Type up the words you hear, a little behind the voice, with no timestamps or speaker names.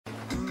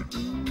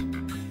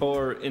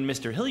Or, in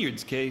Mr.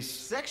 Hilliard's case...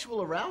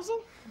 Sexual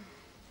arousal?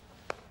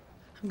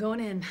 I'm going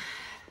in.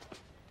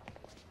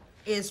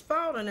 Is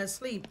falling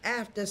asleep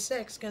after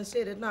sex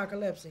considered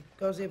narcolepsy?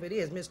 Because if it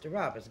is, Mr.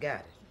 Roberts got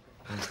it.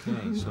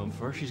 Okay, so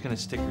first she's gonna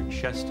stick her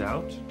chest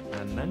out,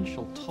 and then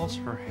she'll toss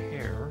her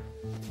hair.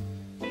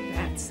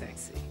 That's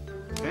sexy.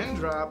 Pin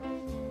drop.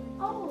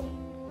 Oh.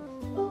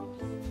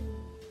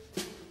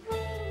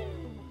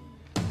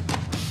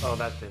 Oh,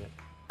 that did it.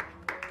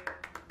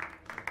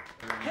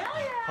 Hell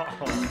yeah!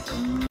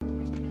 Oh.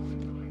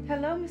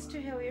 Hello, Mr.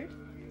 Hilliard.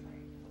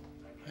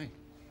 Hey.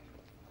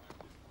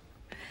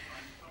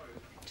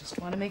 Just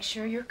want to make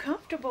sure you're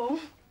comfortable.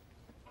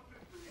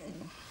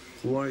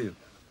 Who are you?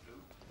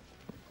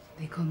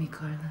 They call me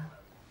Carla.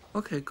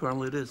 Okay,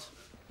 Carla, it is.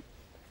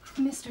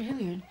 Mr.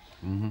 Hilliard,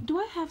 do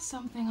I have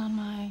something on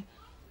my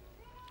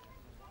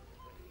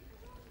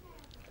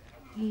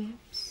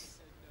lips?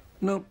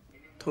 Nope,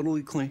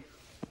 totally clean.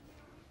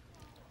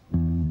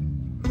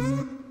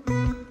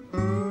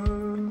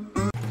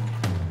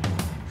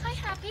 Hi,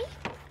 Happy.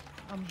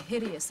 I'm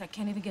hideous. I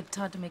can't even get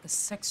Todd to make a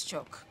sex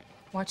joke.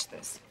 Watch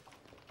this.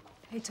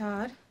 Hey,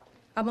 Todd.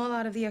 I'm all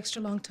out of the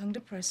extra long tongue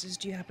depressors.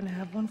 Do you happen to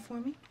have one for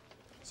me?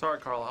 Sorry,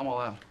 Carla, I'm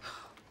all out.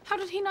 How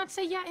did he not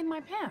say yeah in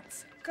my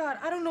pants? God,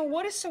 I don't know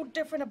what is so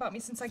different about me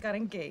since I got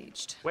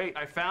engaged. Wait,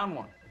 I found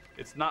one.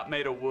 It's not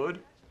made of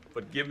wood,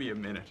 but give me a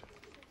minute.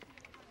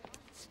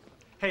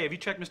 Hey, have you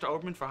checked Mr.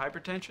 Oberman for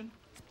hypertension?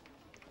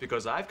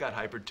 Because I've got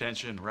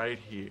hypertension right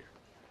here.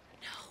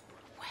 No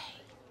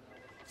way.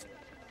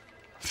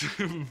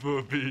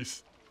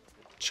 Boobies.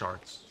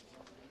 Charts.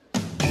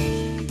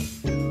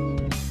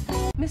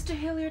 Mr.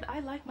 Hilliard,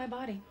 I like my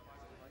body.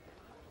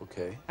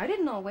 Okay. I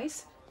didn't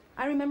always.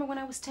 I remember when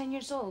I was 10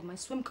 years old, my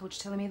swim coach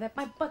telling me that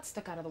my butt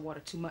stuck out of the water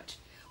too much.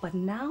 But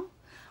now,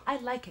 I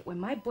like it when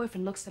my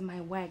boyfriend looks at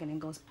my wagon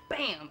and goes,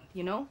 bam,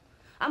 you know?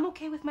 I'm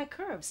okay with my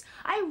curves.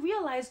 I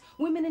realize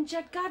women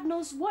inject God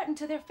knows what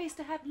into their face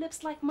to have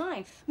lips like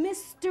mine.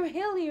 Mr.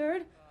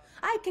 Hilliard,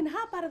 I can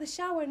hop out of the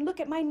shower and look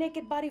at my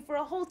naked body for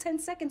a whole 10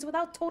 seconds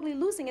without totally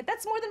losing it.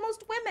 That's more than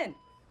most women.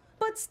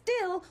 But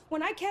still,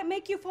 when I can't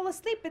make you fall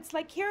asleep, it's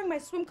like hearing my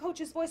swim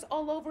coach's voice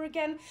all over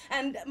again,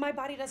 and my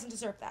body doesn't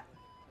deserve that.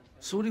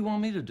 So what do you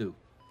want me to do?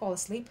 Fall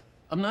asleep?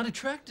 I'm not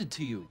attracted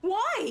to you.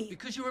 Why?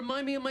 Because you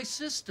remind me of my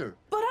sister.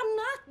 But I'm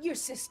not your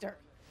sister.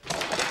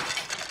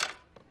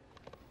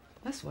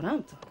 That's what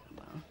I'm talking